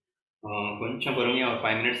 கொஞ்சம் பொறுமையா ஒரு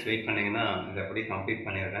 5 minutes வெயிட் பண்ணீங்கன்னா இதை அப்படி கம்ப்ளீட்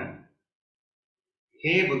பண்ணிடுறேன்.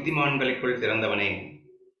 ஹே புத்திமான்களுக்குள் சிறந்தவனே,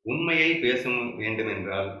 உண்மையை பேச வேண்டும்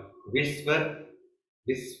என்றால்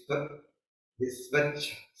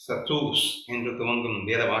விஸ்வசதூஸ் என்று துவங்கும்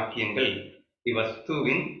வேத வாக்கியங்கள்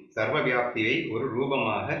இவ்வஸ்துவின் சர்வ வியாப்தியை ஒரு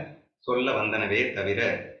ரூபமாக சொல்ல வந்தனவே தவிர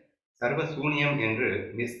சர்வசூன்யம் என்று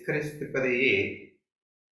நிஷ்கரிப்பதையே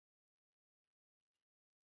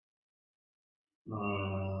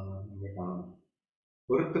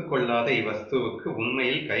பொறுத்து கொள்ளாத இவ்வஸ்துவுக்கு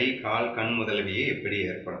உண்மையில் கை கால் கண் முதலவியே எப்படி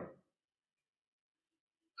ஏற்படும்?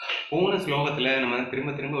 போன ஸ்லோகத்துல நம்ம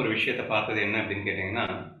திரும்ப ஒரு விஷயத்தை பார்த்தது என்ன அப்படின்னு கேட்டீங்கன்னா,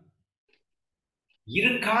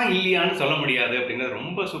 இருக்கா இல்லையான்னு சொல்ல முடியாது அப்படிங்கறது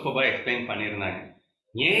ரொம்ப சூப்பரா எக்ஸ்பிளைன் பண்ணியிருந்தாங்க.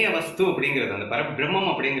 ஞேய வஸ்து அப்படிங்கிறது, அந்த பரபிரம்மம்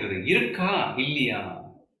அப்படிங்கிறது இருக்கா இல்லையா?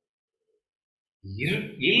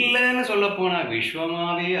 இல்லைன்னு சொல்ல போனா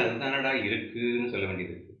விஸ்வமாவே அதுதானடா இருக்குன்னு சொல்ல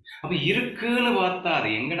வேண்டியது இருக்கு. அப்ப இருக்குன்னு பார்த்தா அது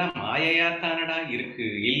எங்கடா மாயையா தானடா இருக்கு,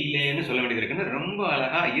 இல்லைன்னு சொல்ல வேண்டியது இருக்குன்னு ரொம்ப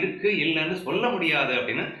அழகா இருக்கு இல்லைன்னு சொல்ல முடியாது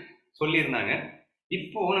அப்படின்னு சொல்லியிருந்தாங்க.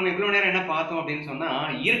 இப்போ நம்ம இவ்வளவு நேரம் என்ன பார்த்தோம் அப்படின்னு சொன்னா,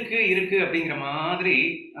 இருக்கு இருக்கு அப்படிங்கிற மாதிரி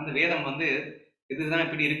அந்த வேதம் வந்து இதுதான்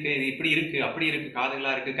இப்படி இருக்கு, இது இப்படி இருக்கு, அப்படி இருக்கு,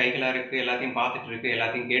 காதுகளா இருக்கு, கைகளா இருக்கு, எல்லாத்தையும் பார்த்துட்டு இருக்கு,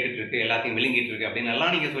 எல்லாத்தையும் கேட்டுட்டு இருக்கு, எல்லாத்தையும் விழுங்கிட்டு இருக்கு அப்படின்னு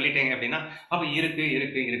எல்லாம் நீங்க சொல்லிட்டீங்க அப்படின்னா, அப்ப இருக்கு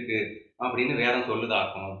இருக்கு இருக்கு அப்படின்னு வேதம்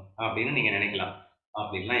சொல்லுதாக்கும் அப்படின்னு நீங்க நினைக்கலாம்.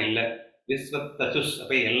 அப்படின்லாம் இல்லை. விஸ்வத் சச்சுஸ்,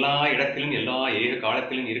 அப்ப எல்லா இடத்திலும் எல்லா ஏக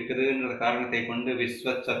காலத்திலும் இருக்குதுன்ற காரணத்தை கொண்டு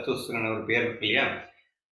விஸ்வத் சச்சுஸ்ங்கிற ஒரு பேர் இருக்கு இல்லையா?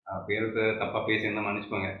 பேருக்கு தப்பா பேசியிருந்தா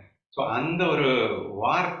மன்னிச்சுக்கோங்க. ஸோ அந்த ஒரு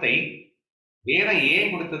வார்த்தை வேதம்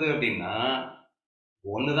ஏன் கொடுத்தது அப்படின்னா,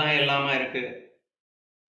 ஒண்ணுதான் எல்லாமா இருக்கு,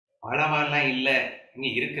 அளவாலாம் இல்லை, இங்க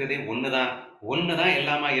இருக்கிறதே ஒண்ணுதான், ஒண்ணுதான்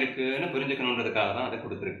எல்லாமா இருக்குன்னு புரிஞ்சுக்கணுன்றதுக்காக தான் அதை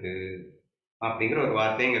கொடுத்துருக்கு அப்படிங்கிற ஒரு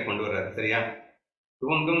வார்த்தையை இங்க கொண்டு வர்றாரு. சரியா?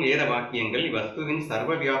 துவங்கும் வேத வாக்கியங்கள் வஸ்துவின்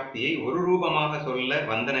சர்வ வியாப்தியை ஒரு ரூபமாக சொல்ல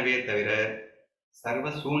வந்தனவே தவிர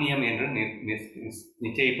சர்வ சூனியம் என்று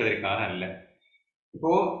நிச்சயிப்பதற்காக அல்ல.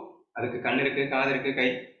 இப்போ அதுக்கு கண் இருக்கு, காது இருக்கு, கை,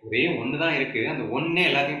 ஒரே ஒண்ணுதான் இருக்கு, அந்த ஒண்ணே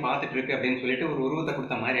எல்லாத்தையும் பார்த்துட்டு இருக்கு அப்படின்னு சொல்லிட்டு ஒரு உருவத்தை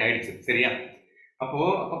கொடுத்த மாதிரி ஆயிடுச்சு. சரியா?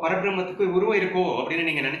 அப்ப பரபிரம்மத்துக்கு உருவம் இருக்கோ அப்படின்னு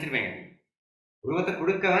நீங்க நினைச்சிருவீங்க. உருவத்தை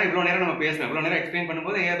கொடுக்கதான் இவ்வளவு நேரம் நம்ம பேசணும். இவ்வளவு நேரம் எக்ஸ்பிளைன்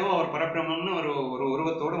பண்ணும்போது ஏதோ ஒரு பரபிரம்மம்னு ஒரு ஒரு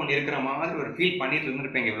உருவத்தோட ஒன்று இருக்கிற மாதிரி ஒரு ஃபீல் பண்ணிட்டு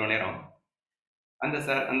இருந்திருப்பீங்க இவ்வளவு நேரம். அந்த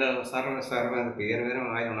அந்த சர்வ சர்வ அந்த பேர் வேற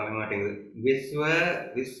ஆயிரம் நம்ப மாட்டேங்குது.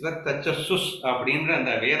 விஸ்வ தச்சுஸ் அப்படின்ற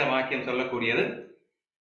அந்த வேத வாக்கியம் சொல்லக்கூடியது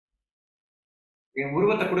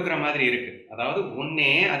உருவத்தை கொடுக்குற மாதிரி இருக்கு. அதாவது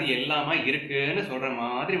ஒன்னே அது எல்லாமா இருக்குன்னு சொல்ற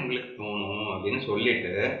மாதிரி உங்களுக்கு தோணும் அப்படின்னு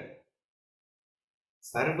சொல்லிட்டு,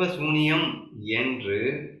 சர்வசூனியம் என்று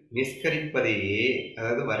நிஷ்கரிப்பதையே,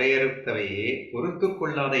 அதாவது வரையறுத்தவையே பொறுத்து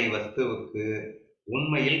கொள்ளாத இவ்வஸ்துவுக்கு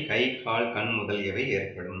உண்மையில் கை கால் கண் முதலியவை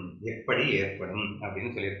ஏற்படும், எப்படி ஏற்படும்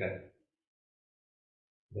அப்படின்னு சொல்லியிருக்காரு.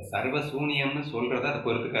 இந்த சர்வசூனியம்னு சொல்றத அதை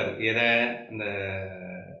பொறுத்துக்காது. எதை? இந்த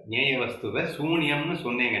ஞேய வஸ்துவை சூனியம்னு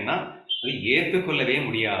சொன்னீங்கன்னா அது ஏற்றுக்கொள்ளவே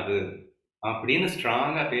முடியாது அப்படின்னு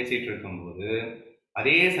ஸ்ட்ராங்கா பேசிட்டு இருக்கும்போது,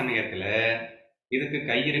 அதே சமயத்துல இதுக்கு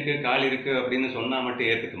கை இருக்கு கால் இருக்கு அப்படின்னு சொன்னா மட்டும்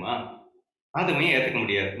ஏத்துக்குமா? அதுவுமே ஏத்துக்க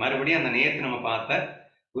முடியாது. மறுபடியும் அந்த நேத்து நம்ம பார்த்த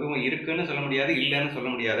உருவம் இருக்குன்னு சொல்ல முடியாது, இல்லைன்னு சொல்ல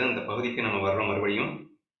முடியாது. அந்த பகுதிக்கு நம்ம வர்றோம் மறுபடியும்.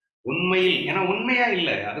 உண்மையில், ஏன்னா உண்மையா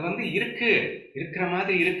இல்லை, அது வந்து இருக்கு, இருக்கிற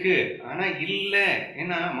மாதிரி இருக்கு, ஆனா இல்ல,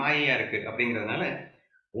 ஏன்னா மாயையா இருக்கு அப்படிங்கிறதுனால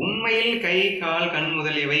உண்மையில் கை கால் கண்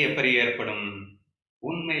முதலியவை எப்படி ஏற்படும்,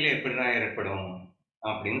 உண்மையில எப்படிடா ஏற்படும்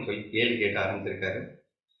அப்படின்னு சொல்லி கேள்வி கேட்க ஆரம்பிச்சிருக்காரு.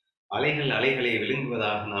 அலைகள் அலைகளை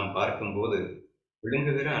விழுங்குவதாக நாம் பார்க்கும்போது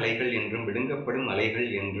விழுங்குகிற அலைகள் என்றும் விழுங்கப்படும் அலைகள்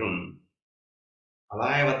என்றும்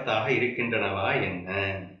அலாயவத்தாக இருக்கின்றனவா என்ன?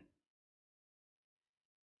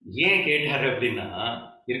 ஏன் கேட்டாரு அப்படின்னா,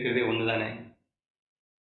 இருக்கிறதே ஒண்ணுதானே.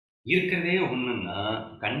 இருக்கிறதே ஒண்ணுன்னா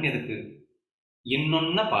கண் எதுக்கு?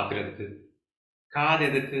 இன்னொன்ன பாக்குறதுக்கு. காது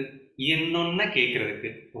எதுக்கு? இன்னொன்ன கேட்கறதுக்கு.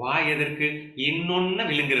 வாய் எதற்கு? இன்னொன்ன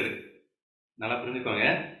விழுங்குறதுக்கு. நல்லா புரிஞ்சுக்கோங்க.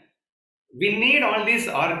 We need all these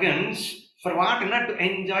organs for what? Not to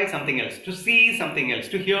enjoy something else, to see something else,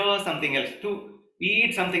 to hear something else, to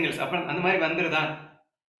eat something else. அப்புறம் அந்த மாதிரி வந்துருதா?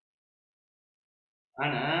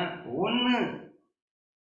 ஆனா ஒண்ணு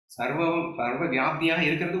சர்வ வியாப்தியாக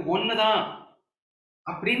இருக்கிறது ஒண்ணுதான்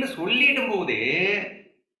அப்படின்னு சொல்லிடும் போதே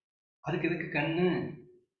அதுக்கு எதுக்கு கண்ணு?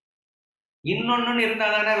 இன்னொன்னு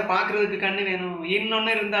இருந்தாதானே அதை பாக்குறதுக்கு கண்ணு வேணும்,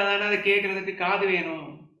 இன்னொன்னு இருந்தாதானே அதை கேட்கறதுக்கு காது வேணும்.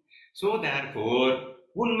 சோ தேர்ஃபோர்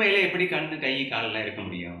உண்மையில எப்படி கண்ணு கை கால்லாம் இருக்க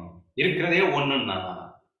முடியும்? இருக்கிறதே ஒண்ணுன்னா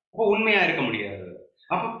அப்போ உண்மையா இருக்க முடியாது.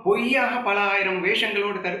 அப்ப பொய்யாக பல ஆயிரம்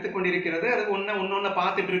வேஷங்களோடு தடுத்து கொண்டிருக்கிறது, அது ஒன்னொன்ன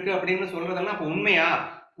பார்த்துட்டு இருக்கு அப்படின்னு சொல்றதெல்லாம் அப்ப உண்மையா?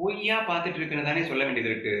 பொய்யா பார்த்துட்டு இருக்குன்னு தானே சொல்ல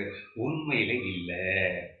வேண்டியது இருக்கு. உண்மையில இல்ல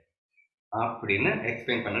அப்படின்னு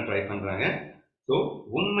எக்ஸ்பிளைன் பண்ண ட்ரை பண்றாங்க. ஸோ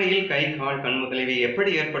உண்மையில் கை கால் கண் முதலியவை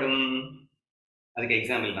எப்படி ஏற்படும்? அதுக்கு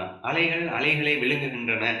எக்ஸாம்பிள் தான் அலைகள் அலைகளை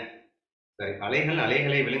விழுங்குகின்றன. சரி, அலைகள்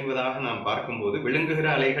அலைகளை விழுங்குவதாக நாம் பார்க்கும்போது விழுங்குகிற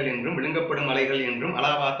அலைகள் என்றும் விழுங்கப்படும் அலைகள் என்றும்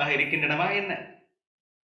அலாவாத்தாக இருக்கின்றனவா என்ன?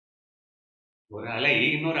 ஒரு அலை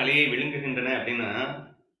இன்னொரு அலையை விழுங்குகின்றன அப்படின்னா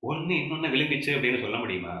ஒண்ணு இன்னொன்னு விழுங்குச்சு அப்படின்னு சொல்ல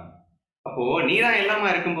முடியுமா? அப்போ நீதான் எல்லாமா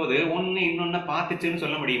இருக்கும்போது ஒண்ணு இன்னொன்ன பார்த்துச்சுன்னு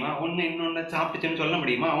சொல்ல முடியுமா? ஒண்ணு இன்னொன்ன சாப்பிட்டுச்சுன்னு சொல்ல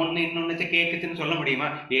முடியுமா? ஒண்ணு இன்னொன்னு கேக்குச்சுன்னு சொல்ல முடியுமா?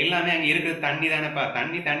 எல்லாமே அங்க இருக்கிறது தண்ணி தானப்பா,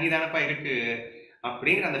 தண்ணி தானப்பா இருக்கு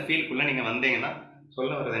அப்படிங்கிற அந்த ஃபீல்குள்ள நீங்க வந்தீங்கன்னா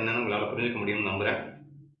சொல்ல வர்றது என்னன்னு உங்களால புரிஞ்சுக்க முடியும்னு நம்புறேன்.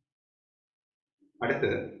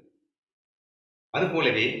 அடுத்தது, அது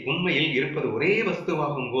போலவே உண்மையில் இருப்பது ஒரே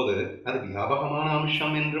வஸ்துவாகும் போது அது வியாபகமான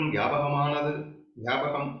அம்சம் என்றும்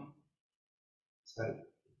வியாபகம் சரி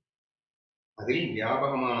அதில்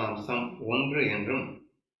வியாபகமான அம்சம் ஒன்று என்றும்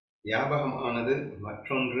வியாபகமானது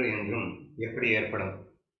மற்றொன்று என்றும் எப்படி ஏற்படும்?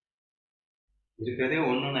 இருக்கிறதே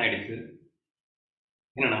ஒண்ணுன்னு ஆயிடுச்சு.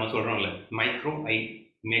 ஏன்னா நம்ம சொல்றோம்ல, மைக்ரோ ஐ,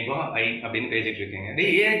 மெகா ஐ அப்படின்னு பேசிட்டு இருக்கீங்க.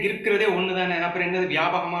 டேய், ஏன் இருக்கிறதே ஒண்ணு தானே, அப்புறம் என்னது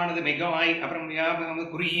வியாபகமானது மெகா ஐ, அப்புறம்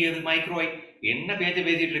வியாபகம் குறுகியது மைக்ரோ ஐ, என்ன பேச்சு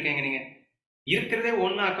பேசிட்டு இருக்கீங்க நீங்க? இருக்கிறதே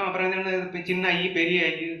ஒண்ணாக்கம், அப்புறம் என்ன சின்ன ஐ, பெரிய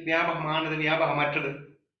ஐ, வியாபகமானது வியாபகமற்றது,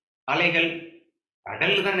 அலைகள்,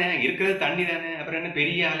 கடல் தானே, இருக்கிறது தண்ணி தானே, அப்புறம் என்ன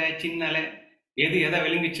பெரிய அலை சின்ன அலை, எது எதை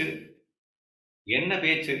விழுங்குச்சு, என்ன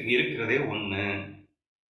பேச்சு? இருக்கிறதே ஒண்ணு.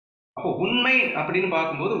 அப்போ உண்மை அப்படின்னு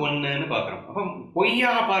பார்க்கும்போது ஒண்ணுன்னு பார்க்கிறோம். அப்போ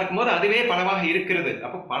பொய்யாக பார்க்கும்போது அதுவே பலவாக இருக்கிறது.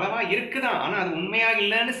 அப்போ பலவா இருக்குதான், ஆனா அது உண்மையாக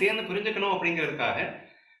இல்லைன்னு சேர்ந்து புரிஞ்சுக்கணும் அப்படிங்கிறதுக்காக,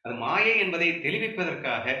 அது மாயை என்பதை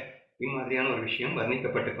தெளிவிப்பதற்காக இம்மாதிரியான ஒரு விஷயம்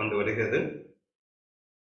வர்ணிக்கப்பட்டு கொண்டு வருகிறது.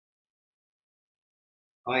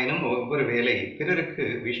 ஆயினும் ஒவ்வொரு வேளை பிறருக்கு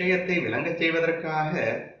விஷயத்தை விளங்கச் செய்வதற்காக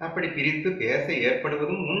அப்படி பிரித்து பேச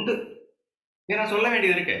ஏற்படுவதும் உண்டு. ஏன்னா சொல்ல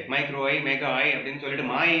வேண்டியது இருக்கு, மைக்ரோ ஐ மெகா ஐ அப்படின்னு சொல்லிட்டு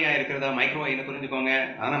மாயையா இருக்கிறதா மைக்ரோ ஐன்னு புரிஞ்சுக்கோங்க,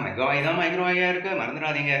 ஆனா மெகா ஐ தான் மைக்ரோ ஐயா இருக்கு,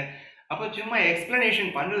 மறந்துடாதீங்க. அப்போ சும்மா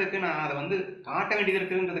எக்ஸ்பிளனேஷன் பண்றதுக்கு நான் அதை வந்து காட்ட வேண்டியது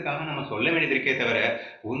இருக்குன்றதுக்காக நம்ம சொல்ல வேண்டியது இருக்கே தவிர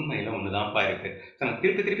உண்மையில ஒண்ணுதான்ப்பா இருக்கு. நான்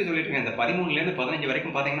திருப்பி திருப்பி சொல்லிட்டு இருக்கேன், இந்த 13ல இருந்து 15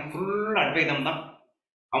 வரைக்கும் பாத்தீங்கன்னா ஃபுல் அத்வைதம் தான்.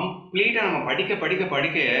 கம்ப்ளீட்டா நம்ம படிக்க படிக்க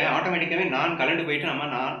படிக்க ஆட்டோமேட்டிக்காவே நான் கலண்டு போயிட்டு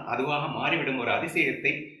நான் அதுவாக மாறிவிடும் ஒரு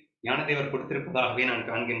அதிசயத்தை ஞானதேவர் கொடுத்திருப்பதாகவே நான்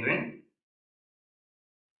காண்கின்றேன்.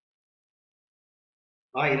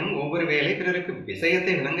 ஆயினும் ஒவ்வொரு வேளை பிறருக்கு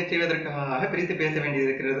விஷயத்தை விளங்கச் செய்வதற்காக பிரித்து பேச வேண்டியது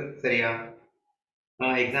இருக்கிறது. சரியா?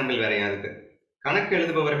 எக்ஸாம்பிள் வேறையா இருக்கு. கணக்கு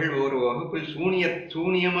எழுதுபவர்கள் ஒரு வகுப்பில்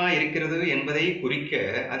சூனியமா இருக்கிறது என்பதை குறிக்க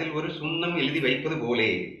அதில் ஒரு சுண்ணம் எழுதி வைப்பது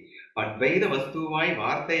போலே அத்வைத வஸ்துவாய்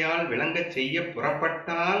வார்த்தையால் விளங்கச் செய்ய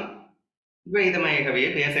புறப்பட்டால் துவைதமயகவே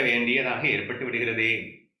பேச வேண்டியதாக ஏற்பட்டு விடுகிறதே.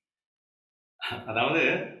 அதாவது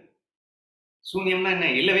சூன்யம்னா என்ன?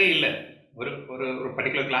 இல்லவே இல்லை. ஒரு ஒரு ஒரு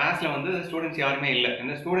பர்டிகுலர் கிளாஸ்ல வந்து ஸ்டூடெண்ட்ஸ் யாருமே இல்லை.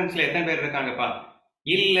 இந்த ஸ்டூடெண்ட்ஸ்ல எத்தனை பேர் இருக்காங்கப்பா?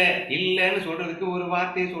 இல்ல, இல்லன்னு சொல்றதுக்கு ஒரு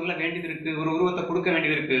வார்த்தையை சொல்ல வேண்டியது இருக்கு, ஒரு உருவத்தை கொடுக்க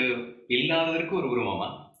வேண்டியது இருக்கு. இல்லாததற்கு ஒரு உருவமா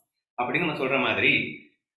அப்படின்னு நம்ம சொல்ற மாதிரி,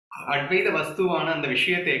 அத்வைத வஸ்துவான அந்த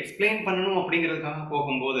விஷயத்தை எக்ஸ்பிளைன் பண்ணணும் அப்படிங்கிறதுக்காக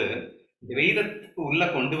போகும்போது துவைதத்துக்கு உள்ள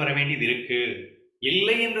கொண்டு வர வேண்டியது இருக்கு.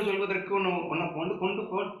 இல்லை என்று சொல்வதற்கு உன்னை கொண்டு கொண்டு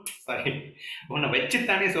போ, சாரி, உன்னை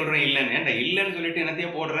வச்சுத்தானே சொல்றேன் இல்லைன்னு. ஏன்டா இல்லைன்னு சொல்லிட்டு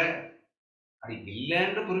என்னத்தையோ போடுற? அது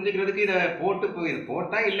இல்லைன்னு புரிஞ்சுக்கிறதுக்கு இதை போட்டு இது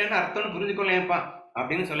போட்டா இல்லைன்னு அர்த்தம்னு புரிஞ்சுக்கொள்ளேன்ப்பா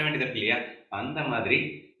அப்படின்னு சொல்ல வேண்டியது இருக்கு இல்லையா? அந்த மாதிரி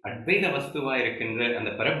அத்வைத வஸ்துவா இருக்கின்ற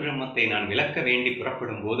அந்த பரபிரம்மத்தை நான் விளக்க வேண்டி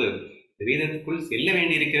புறப்படும் போது வேதத்துக்குள் செல்ல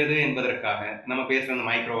வேண்டி இருக்கிறது என்பதற்காக நம்ம பேசுற அந்த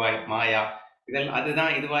மைக்ரோவாய் மாயா இதெல்லாம்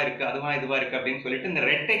அதுதான் இதுவா இருக்கு, அதுவா இதுவா இருக்கு அப்படின்னு சொல்லிட்டு இந்த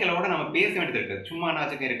ரெட்டைகளோட நம்ம பேச வேண்டியது இருக்கு. சும்மா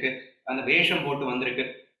நாச்சுக்கு இருக்கு, அந்த வேஷம் போட்டு வந்திருக்கு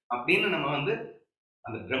அப்படின்னு நம்ம வந்து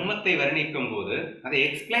அந்த பிரம்மத்தை வர்ணிக்கும் போது அதை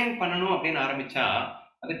எக்ஸ்பிளைன் பண்ணணும் அப்படின்னு ஆரம்பிச்சா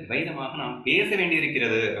அது துவைதமாக நாம் பேச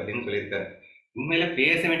வேண்டியிருக்கிறது அப்படின்னு சொல்லியிருக்காரு. உண்மையில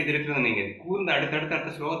பேச வேண்டியது இருக்கிறது. நீங்க கூர்ந்து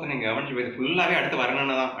அடுத்த ஸ்லோகத்தை நீங்க கவனிச்சு போய் ஃபுல்லாவே அடுத்து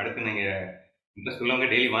வரணும்னு தான். அடுத்து நீங்க இன்ட்ரெஸ்ட் உள்ளவங்க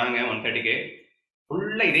டெய்லி வாங்க 1:30க்கு.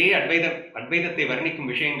 ஃபுல்லா இதே அத்வைதத்தை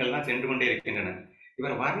வர்ணிக்கும் விஷயங்கள் தான் சென்று கொண்டே இருக்கின்றன.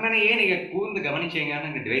 இவர் வர்ணனையே நீங்க கூர்ந்து கவனிச்சீங்கன்னா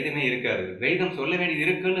இங்க துவைதமே இருக்காது. துவைதம் சொல்ல வேண்டியது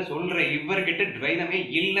இருக்குன்னு சொல்ற இவர்கிட்ட துவைதமே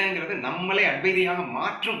இல்லைங்கிறத நம்மளே அத்வைதியாக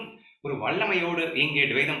மாற்றும் ஒரு வல்லமையோடு இங்கே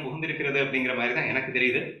துவைதம் புகுந்திருக்கிறது அப்படிங்கிற மாதிரி தான் எனக்கு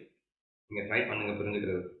தெரியுது. நீங்க ட்ரை பண்ணுங்க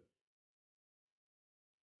புரிஞ்சுக்கிறது.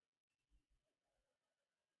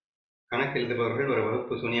 கணக்கு எழுதுபவர்கள் ஒரு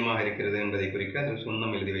வகுப்பு சூன்யமாக இருக்கிறது என்பதை குறிக்க அதில்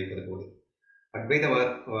சுண்ணம் எழுதி வைப்பது போது அத்வைத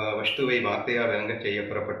வஸ்துவை வார்த்தையால் விளங்கச் செய்ய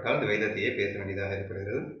புறப்பட்டால் துவைதத்தையே பேச வேண்டியதாக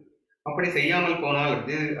இருக்கிறது. அப்படி செய்யாமல் போனால்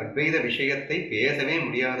அத்வைத விஷயத்தை பேசவே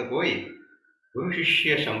முடியாது போய் குரு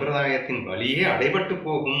சிஷ்ய சம்பிரதாயத்தின் வழியே அடைபட்டு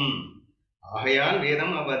போகும். ஆகையால்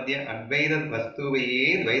வேதம் அத்வைத வஸ்துவையே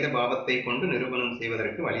துவைத பாவத்தை கொண்டு நிரூபணம்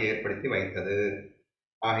செய்வதற்கு வழி ஏற்படுத்தி வைத்தது.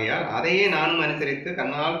 ஆகையால் அதையே நானும் அனுசரித்து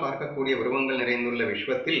கண்ணால் பார்க்கக்கூடிய உருவங்கள் நிறைந்துள்ள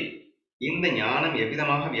விஸ்வத்தில் இந்த ஞானம்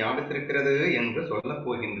எவ்விதமாக வியாபித்திருக்கிறது என்று சொல்லப்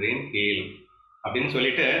போகின்றேன் கேள் அப்படின்னு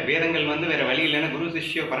சொல்லிட்டு, வேதங்கள் வந்து வேற வழி இல்லைன்னா குரு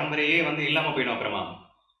சிஷ்ய பரம்பரையே வந்து இல்லாம போயிடும். அப்புறமா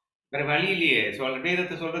வேற வழி இல்லையே,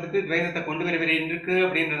 வேதத்தை சொல்றதுக்கு துவைதத்தை கொண்டு வர வேற இருக்கு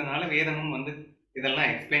அப்படின்றதுனால வேதமும் வந்து இதெல்லாம்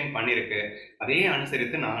எக்ஸ்பிளைன் பண்ணிருக்கு. அதே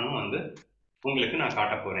அனுசரித்து நானும் வந்து உங்களுக்கு நான்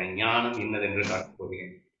காட்ட போறேன், ஞானம் இன்னதென்று காட்ட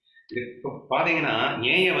போகிறேன். இது இப்போ பாத்தீங்கன்னா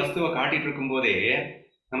ஞேய வஸ்துவை காட்டிட்டு இருக்கும் போதே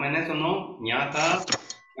நம்ம என்ன சொன்னோம்? ஞாதா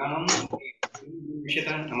ஞானம்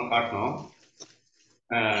விஷயத்த நம்ம காட்டணும்.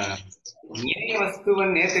 ஞேய வஸ்துவை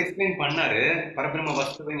நேற்று எக்ஸ்பிளைன் பண்ணாரு, பரபிரம்ம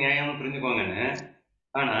வஸ்துவை நியாயம்னு புரிஞ்சுக்கோங்கன்னு.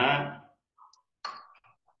 ஆனா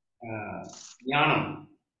ஞானம்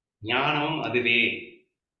ஞானமும் அதுவே,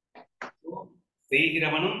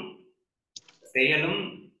 செய்கிறவனும் செயலும்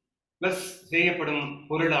பிளஸ் செய்யப்படும்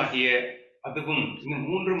பொருளாகிய அதுவும், இந்த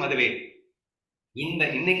மூன்றும் அதுவே. இந்த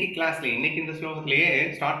இன்னைக்கு கிளாஸ்ல இன்னைக்கு இந்த ஸ்லோகத்திலேயே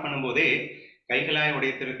ஸ்டார்ட் பண்ணும்போதே கைகளாய்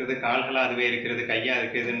உடைத்திருக்கிறது, கால்களா அதுவே இருக்கிறது, கையா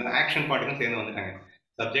இருக்கிறது, ஆக்ஷன் பாட்டுக்கும் சேர்ந்து வந்துட்டாங்க.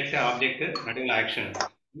 சப்ஜெக்ட் ஆப்ஜெக்ட் நடுவில் ஆக்ஷன்.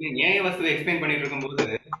 ஞேய வஸ்துவை எக்ஸ்பிளைன் பண்ணிட்டு இருக்கும்போது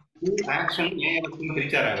ஆக்ஷன் ஞேய வஸ்துன்னு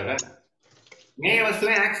பிரிச்சார் அவரை. ஞேய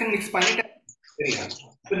வஸ்துவை ஆக்ஷன் மிக்ஸ் பண்ணிட்டு சரியா,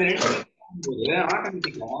 இந்த ரெண்டு போது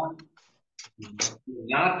ஆட்டோமேட்டிக்கா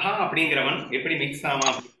ஞாதா அப்படிங்கிறவன் எப்படி மிக்ஸ் ஆமா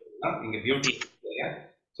அப்படிங்கிறதுதான் இங்க பியூட்டி இல்லையா.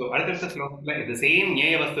 ஸோ அடுத்தடுத்த ஸ்லோகத்துல இது சேம்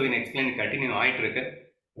ஞேய வஸ்துவின் எக்ஸ்பிளைன் கண்டினியூ ஆயிட்டு இருக்கு.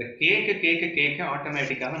 இந்த கேட்க கேட்க கேட்க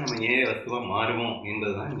ஆட்டோமேட்டிக்காக நம்ம ஞேய வஸ்துவா மாறுவோம்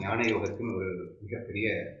என்பதுதான் ஞான யோகத்தின் ஒரு மிகப்பெரிய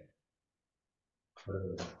ஒரு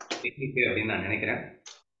டெக்னிக் அப்படின்னு நான் நினைக்கிறேன்.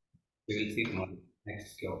 We will see tomorrow. Next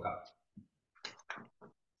sloka.